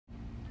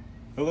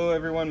Hello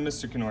everyone,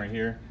 Mr. Kenor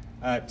here.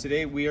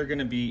 Today we are going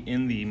to be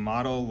in the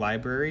model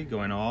library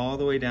going all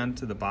the way down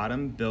to the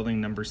bottom, building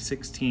number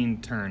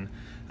 16 turn.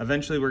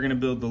 Eventually we're going to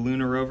build the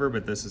Luna Rover,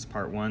 but this is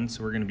part one,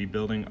 so we're going to be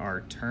building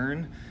our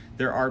turn.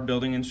 There are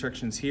building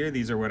instructions here.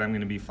 These are what I'm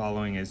going to be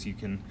following, as you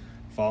can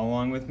follow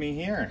along with me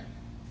here.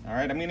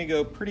 Alright, I'm going to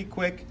go pretty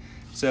quick,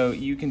 so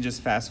you can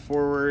just fast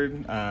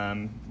forward,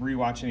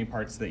 rewatch any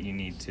parts that you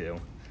need to.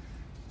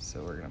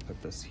 So we're going to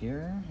put this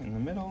here in the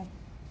middle.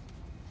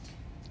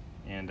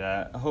 And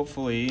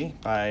hopefully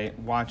by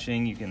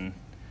watching you can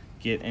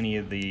get any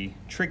of the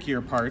trickier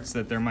parts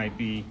that there might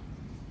be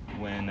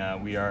when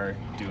we are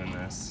doing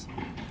this.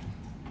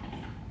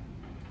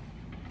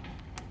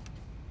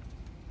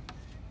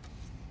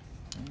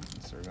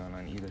 So we're going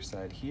on either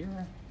side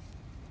here,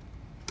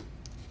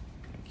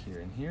 like here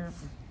and here.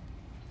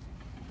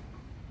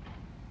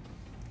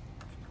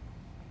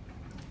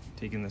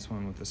 Taking this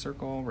one with the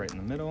circle right in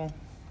the middle.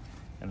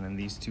 And then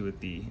these two with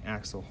the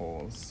axle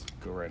holes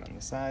go right on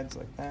the sides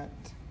like that.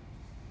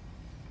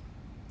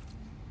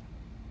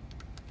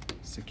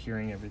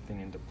 Securing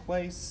everything into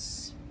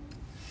place.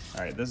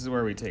 All right, this is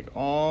where we take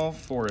all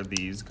four of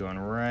these going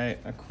right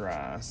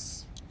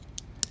across.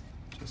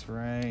 Just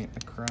right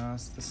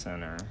across the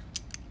center.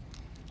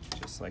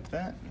 Just like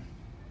that.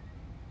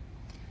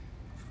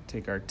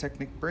 Take our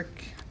Technic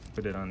brick,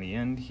 put it on the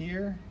end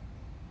here.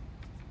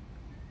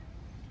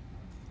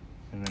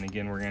 And then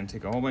again, we're gonna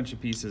take a whole bunch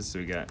of pieces, so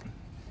we got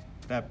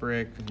that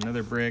brick,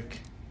 another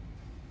brick.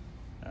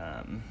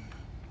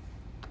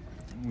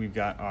 We've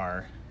got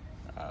our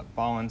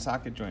ball and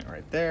socket joint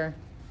right there,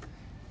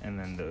 and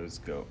then those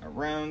go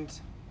around.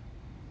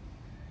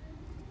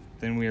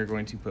 Then we are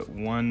going to put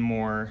one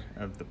more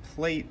of the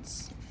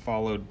plates,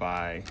 followed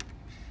by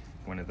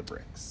one of the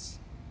bricks,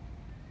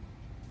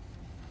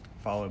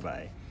 followed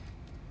by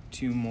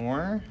two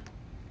more.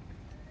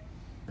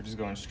 We're just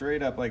going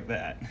straight up like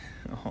that,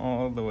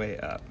 all the way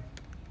up.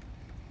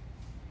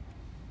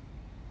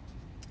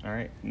 All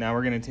right, now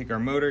we're gonna take our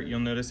motor. You'll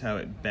notice how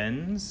it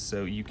bends,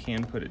 so you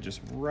can put it just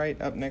right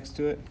up next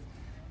to it,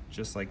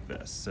 just like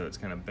this. So it's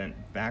kind of bent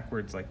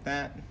backwards like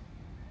that.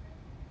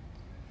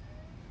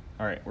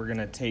 All right, we're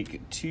gonna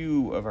take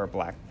two of our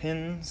black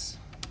pins,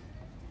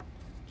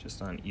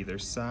 just on either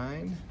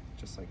side,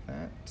 just like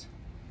that.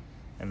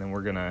 And then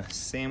we're gonna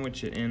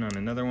sandwich it in on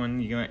another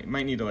one. You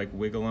might need to like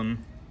wiggle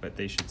them, but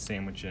they should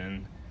sandwich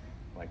in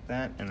like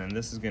that. And then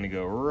this is gonna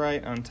go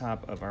right on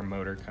top of our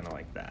motor, kind of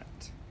like that.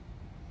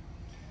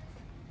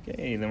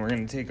 Okay, then we're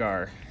gonna take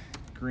our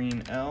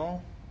green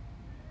L.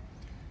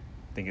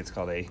 I think it's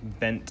called a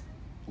bent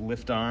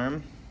lift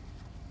arm.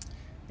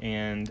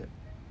 And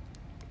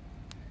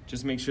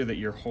just make sure that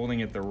you're holding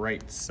it the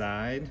right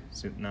side.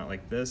 So not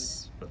like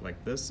this, but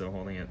like this, so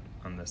holding it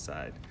on this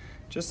side.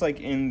 Just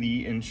like in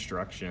the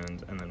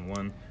instructions, and then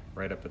one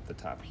right up at the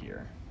top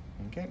here.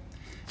 Okay,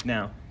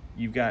 now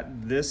you've got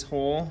this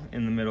hole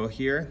in the middle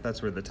here.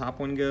 That's where the top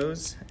one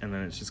goes, and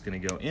then it's just gonna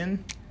go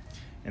in.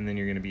 And then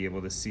you're gonna be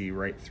able to see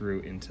right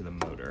through into the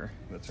motor.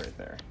 That's right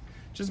there.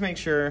 Just make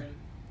sure,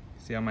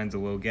 see how mine's a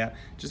little gap?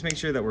 Just make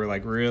sure that we're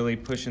like really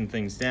pushing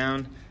things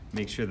down.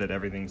 Make sure that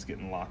everything's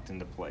getting locked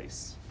into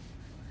place.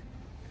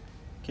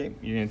 Okay,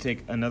 you're gonna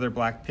take another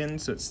black pin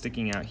so it's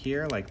sticking out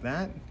here like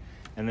that.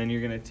 And then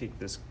you're gonna take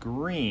this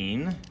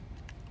green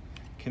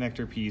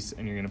connector piece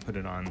and you're gonna put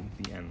it on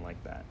the end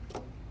like that.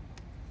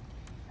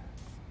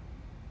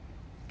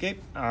 Okay,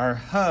 our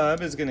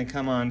hub is gonna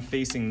come on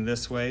facing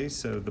this way,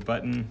 so the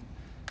button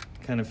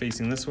kind of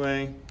facing this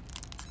way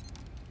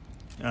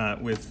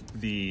with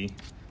the,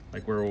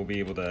 like where we'll be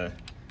able to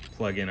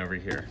plug in over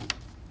here.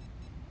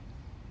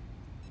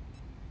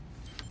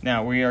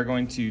 Now we are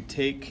going to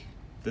take,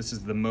 this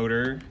is the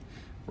motor,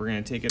 we're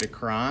going to take it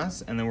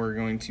across and then we're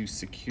going to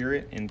secure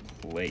it in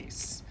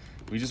place.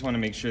 We just want to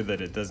make sure that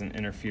it doesn't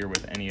interfere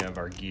with any of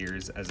our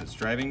gears as it's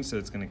driving, so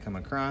it's going to come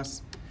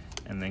across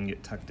and then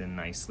get tucked in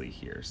nicely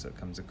here. So it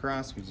comes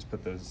across, we just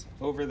put those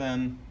over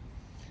them,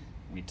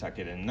 we tuck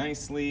it in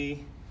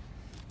nicely.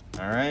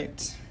 All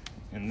right,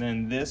 and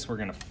then this we're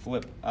gonna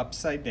flip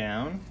upside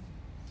down,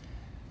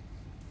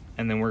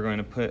 and then we're going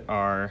to put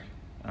our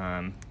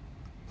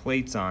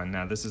plates on.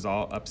 Now this is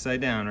all upside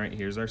down, right?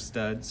 Here's our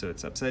stud, so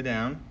it's upside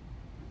down.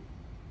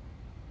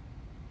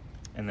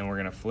 And then we're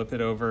gonna flip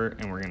it over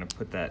and we're gonna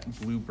put that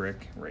blue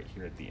brick right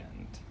here at the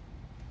end.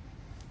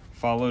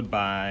 Followed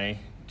by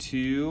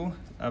two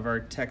of our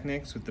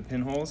Technics with the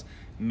pinholes.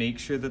 Make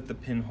sure that the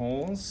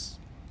pinholes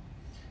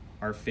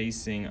are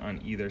facing on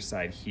either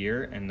side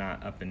here and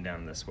not up and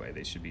down this way.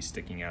 They should be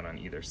sticking out on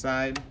either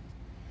side.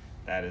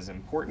 That is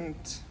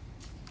important.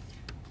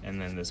 And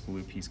then this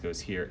blue piece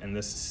goes here and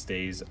this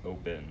stays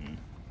open.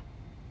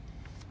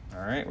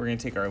 All right, we're gonna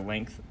take our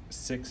length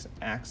 6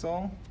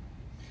 axle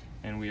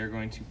and we are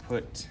going to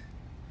put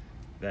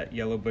that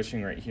yellow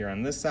bushing right here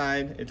on this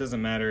side. It doesn't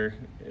matter,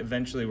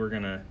 eventually we're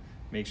gonna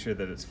make sure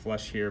that it's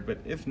flush here, but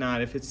if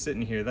not, if it's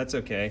sitting here, that's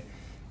okay,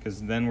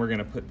 because then we're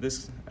gonna put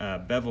this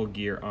bevel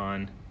gear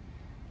on.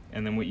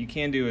 And then what you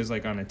can do is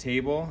like on a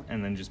table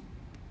and then just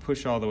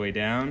push all the way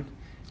down,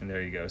 and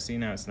there you go. See,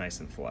 now it's nice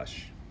and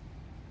flush.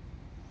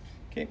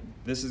 Okay,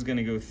 this is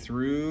gonna go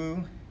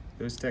through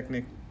those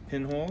Technic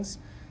pinholes.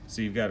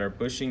 So you've got our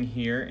bushing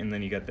here, and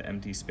then you got the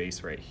empty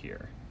space right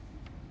here.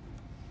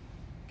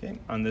 Okay,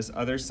 on this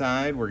other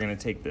side, we're gonna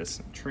take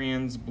this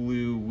trans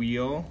blue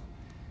wheel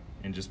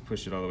and just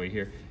push it all the way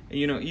here. And,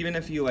 you know, even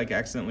if you like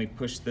accidentally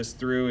push this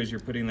through as you're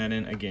putting that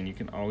in, again, you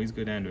can always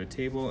go down to a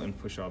table and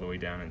push all the way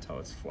down until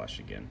it's flush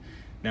again.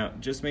 Now,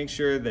 just make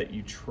sure that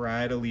you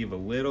try to leave a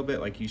little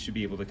bit, like you should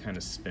be able to kind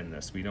of spin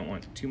this. We don't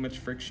want too much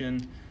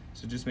friction,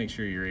 so just make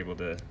sure you're able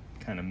to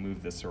kind of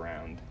move this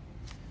around.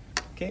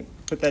 Okay,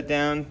 put that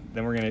down,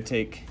 then we're gonna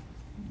take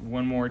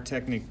one more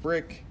Technic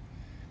brick,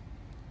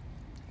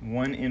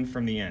 one in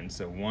from the end.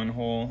 So one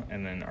hole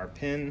and then our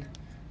pin,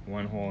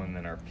 one hole and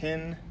then our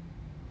pin,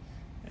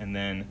 and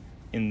then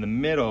in the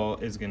middle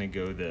is gonna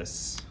go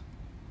this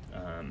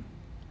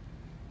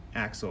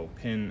axle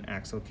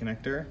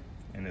connector,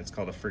 and it's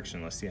called a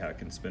frictionless. See how it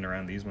can spin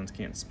around? These ones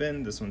can't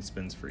spin, this one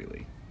spins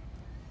freely.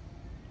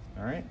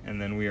 All right,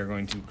 and then we are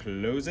going to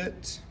close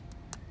it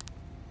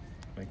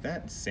like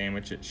that,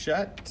 sandwich it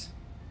shut.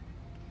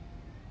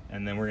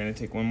 And then we're gonna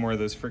take one more of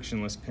those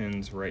frictionless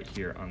pins right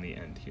here on the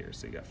end here.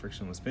 So you got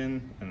frictionless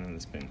pin and then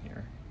this pin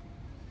here.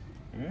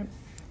 All right.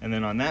 And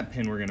then on that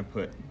pin, we're gonna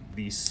put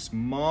the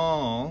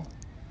small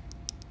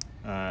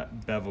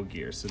bevel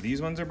gears. So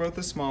these ones are both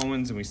the small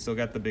ones, and we still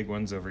got the big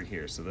ones over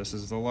here. So this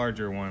is the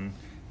larger one.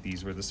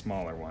 These were the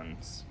smaller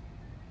ones.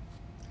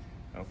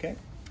 Okay.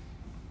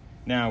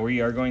 Now we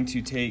are going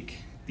to take,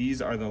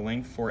 these are the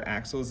length 4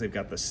 axles. They've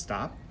got the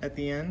stop at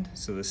the end.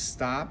 So the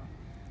stop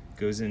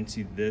goes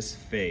into this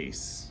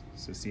face.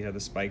 So see how the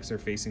spikes are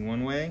facing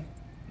one way?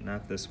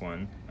 Not this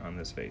one on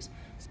this face.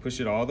 Push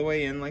it all the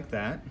way in like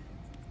that.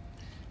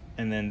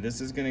 And then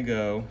this is gonna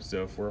go,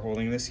 so if we're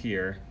holding this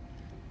here,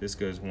 this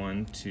goes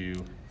 1,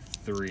 2,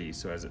 3.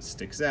 So as it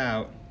sticks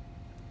out,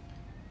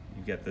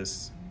 you get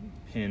this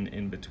pin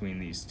in between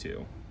these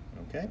two,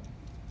 okay?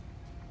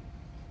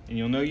 And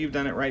you'll know you've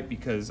done it right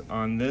because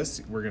on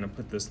this, we're gonna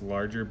put this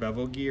larger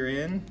bevel gear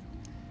in.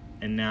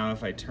 And now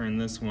if I turn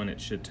this one, it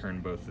should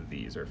turn both of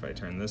these. Or if I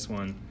turn this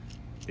one,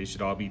 they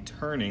should all be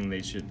turning. The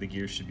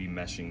gears should be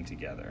meshing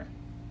together.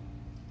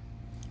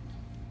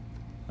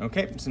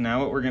 Okay, so now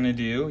what we're gonna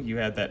do, you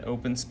had that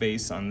open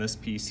space on this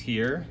piece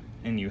here,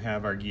 and you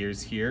have our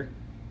gears here.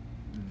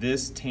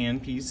 This tan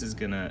piece is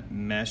gonna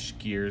mesh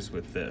gears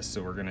with this.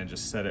 So we're gonna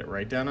just set it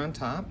right down on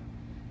top.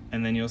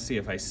 And then you'll see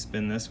if I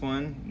spin this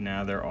one,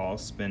 now they're all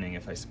spinning.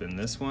 If I spin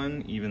this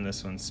one, even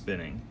this one's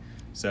spinning.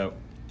 So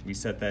we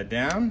set that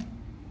down.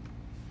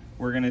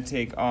 We're gonna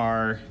take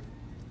our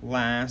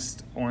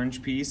last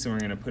orange piece and we're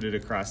gonna put it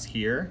across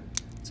here.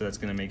 So that's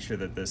gonna make sure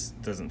that this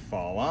doesn't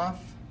fall off.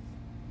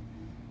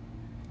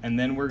 And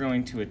then we're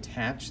going to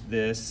attach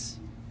this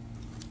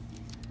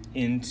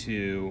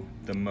into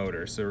the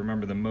motor. So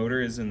remember, the motor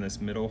is in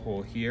this middle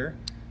hole here.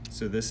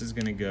 So this is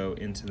gonna go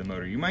into the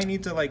motor. You might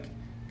need to like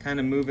kind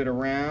of move it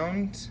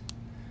around,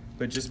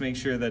 but just make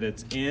sure that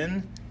it's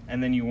in.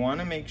 And then you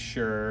wanna make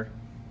sure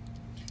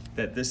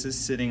that this is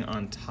sitting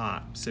on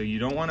top. So you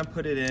don't wanna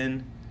put it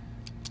in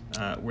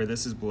where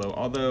this is below.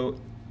 Although,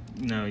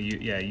 no,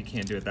 you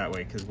can't do it that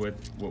way because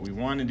what we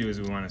wanna do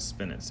is we wanna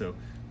spin it. So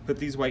put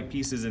these white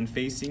pieces in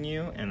facing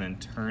you and then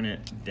turn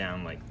it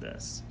down like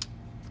this,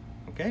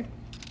 okay?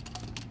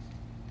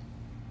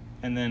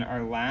 And then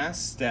our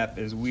last step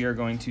is we are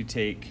going to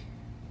take,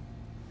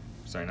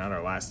 sorry, not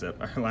our last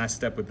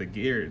step with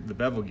the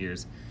bevel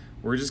gears.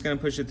 We're just gonna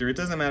push it through. It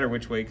doesn't matter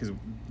which way because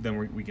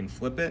then we can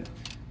flip it,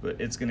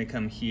 but it's gonna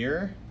come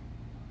here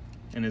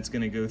and it's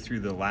gonna go through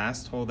the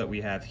last hole that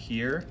we have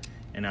here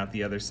and out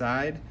the other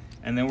side.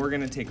 And then we're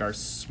gonna take our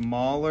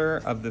smaller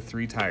of the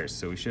 3 tires.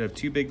 So we should have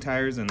 2 big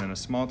tires and then a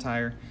small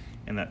tire,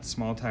 and that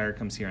small tire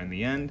comes here on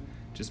the end.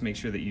 Just make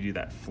sure that you do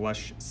that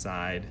flush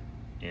side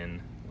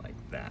in like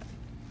that,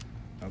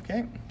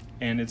 okay?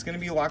 And it's gonna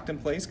be locked in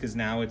place because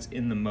now it's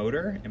in the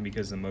motor, and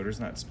because the motor's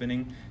not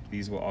spinning,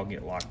 these will all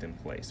get locked in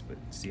place. But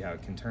see how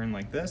it can turn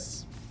like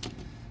this?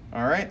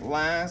 All right,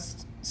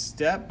 last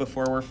step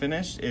before we're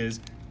finished is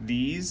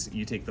these,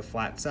 you take the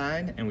flat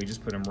side and we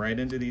just put them right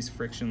into these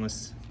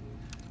frictionless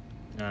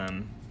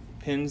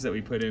pins that we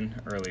put in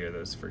earlier,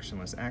 those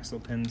frictionless axle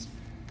pins,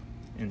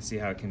 and see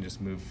how it can just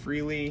move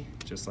freely,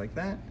 just like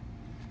that.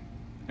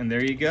 And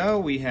there you go,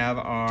 we have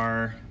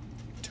our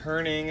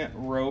turning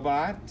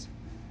robot.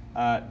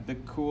 The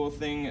cool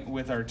thing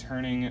with our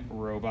turning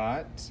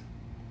robot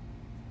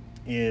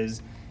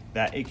is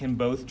that it can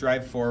both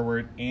drive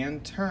forward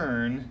and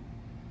turn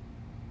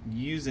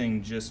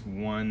using just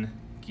one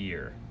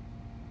gear.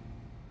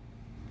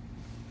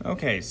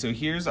 Okay, so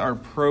here's our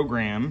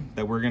program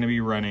that we're gonna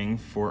be running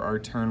for our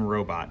turn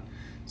robot.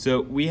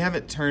 So we have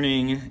it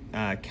turning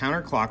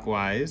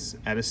counterclockwise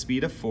at a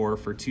speed of 4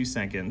 for 2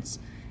 seconds,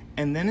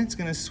 and then it's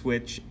gonna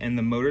switch and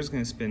the motor's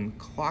gonna spin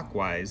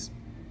clockwise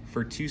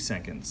for 2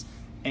 seconds.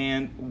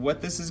 And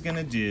what this is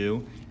gonna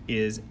do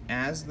is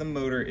as the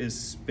motor is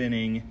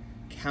spinning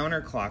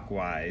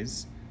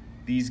counterclockwise,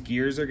 these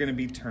gears are gonna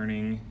be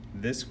turning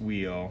this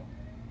wheel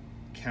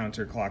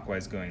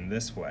counterclockwise going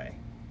this way.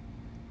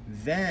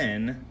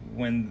 Then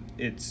when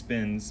it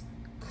spins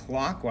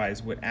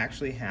clockwise, what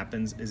actually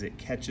happens is it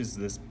catches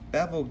this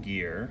bevel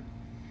gear,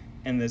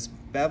 and this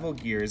bevel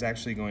gear is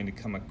actually going to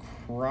come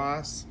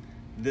across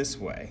this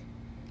way.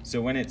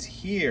 So when it's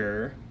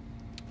here,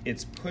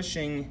 it's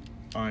pushing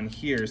on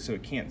here so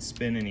it can't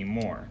spin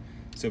anymore.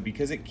 So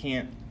because it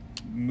can't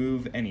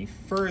move any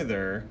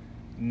further,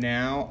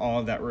 now all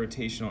of that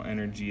rotational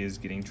energy is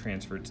getting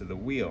transferred to the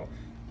wheel.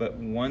 But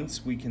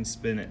once we can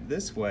spin it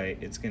this way,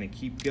 it's going to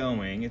keep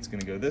going, it's going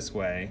to go this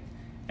way,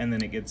 and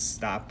then it gets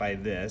stopped by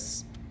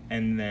this,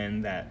 and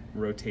then that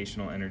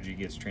rotational energy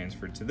gets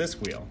transferred to this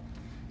wheel.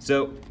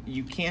 So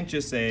you can't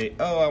just say,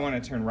 oh, I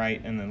want to turn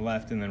right and then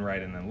left and then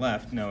right and then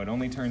left. No, it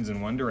only turns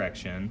in one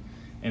direction,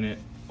 and it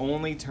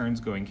only turns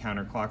going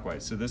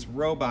counterclockwise. So this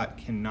robot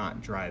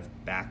cannot drive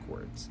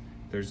backwards.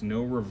 There's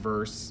no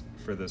reverse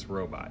for this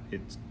robot.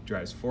 It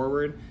drives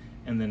forward,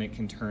 and then it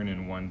can turn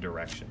in one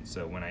direction.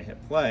 So when I hit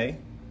play,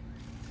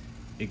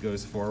 it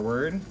goes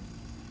forward,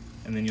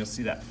 and then you'll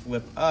see that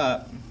flip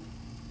up.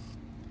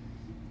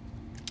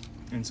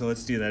 And so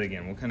let's do that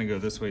again. We'll kind of go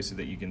this way so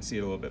that you can see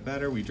it a little bit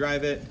better. We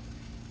drive it,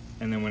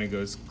 and then when it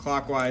goes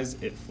clockwise,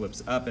 it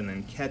flips up and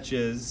then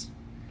catches.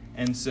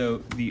 And so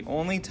the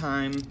only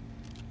time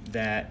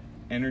that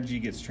energy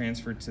gets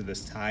transferred to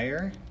this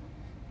tire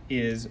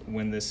is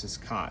when this is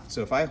caught.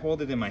 So if I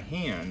hold it in my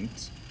hand,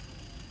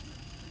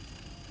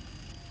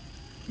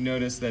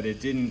 notice that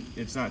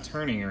it's not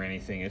turning or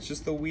anything. It's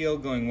just the wheel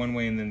going one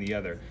way and then the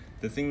other.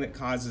 The thing that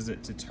causes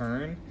it to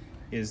turn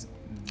is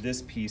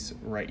this piece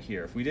right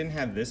here. If we didn't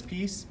have this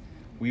piece,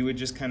 we would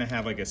just kind of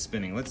have like a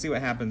spinning. Let's see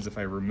what happens if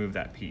I remove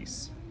that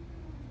piece.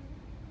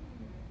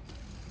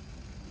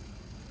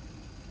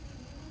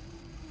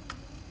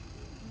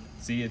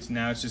 See,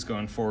 now it's just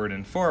going forward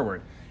and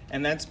forward.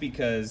 And that's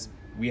because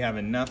we have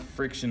enough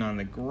friction on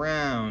the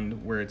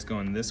ground where it's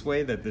going this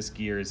way that this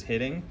gear is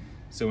hitting.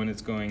 So when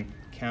it's going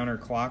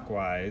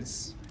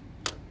counterclockwise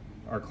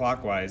or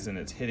clockwise and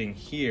it's hitting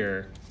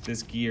here,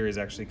 this gear is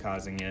actually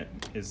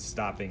is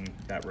stopping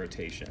that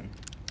rotation.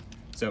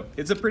 So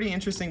it's a pretty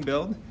interesting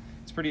build.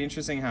 It's pretty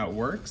interesting how it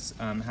works,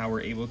 how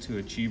we're able to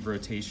achieve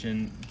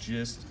rotation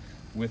just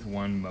with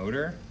one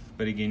motor.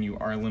 But again, you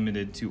are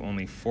limited to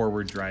only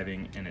forward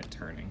driving and it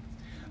turning.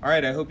 All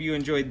right, I hope you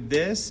enjoyed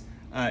this.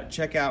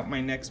 Check out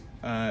my next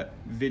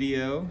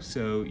video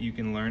so you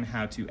can learn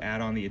how to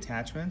add on the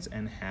attachments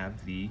and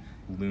have the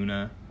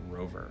Luna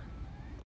Rover.